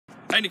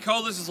Hey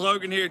Nicole, this is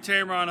Logan here at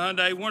Tameron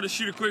Hyundai. Wanted to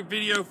shoot a quick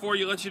video for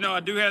you, let you know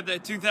I do have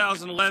that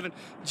 2011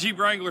 Jeep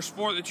Wrangler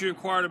Sport that you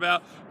inquired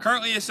about.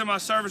 Currently it's in my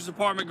service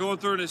department going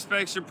through an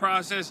inspection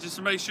process just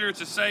to make sure it's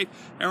a safe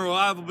and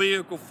reliable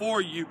vehicle for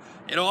you.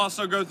 It'll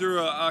also go through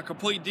a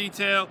complete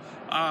detail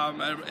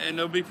and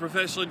it'll be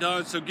professionally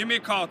done. So give me a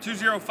call,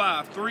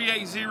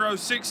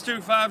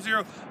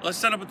 205-380-6250. Let's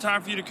set up a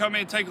time for you to come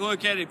in and take a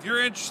look at it. If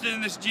you're interested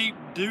in this Jeep,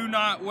 do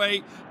not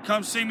wait.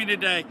 Come see me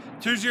today,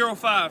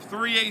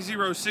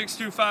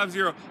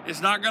 205-380-6250. It's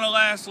not going to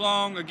last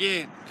long.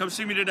 Again, come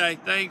see me today.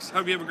 Thanks.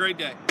 Hope you have a great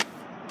day.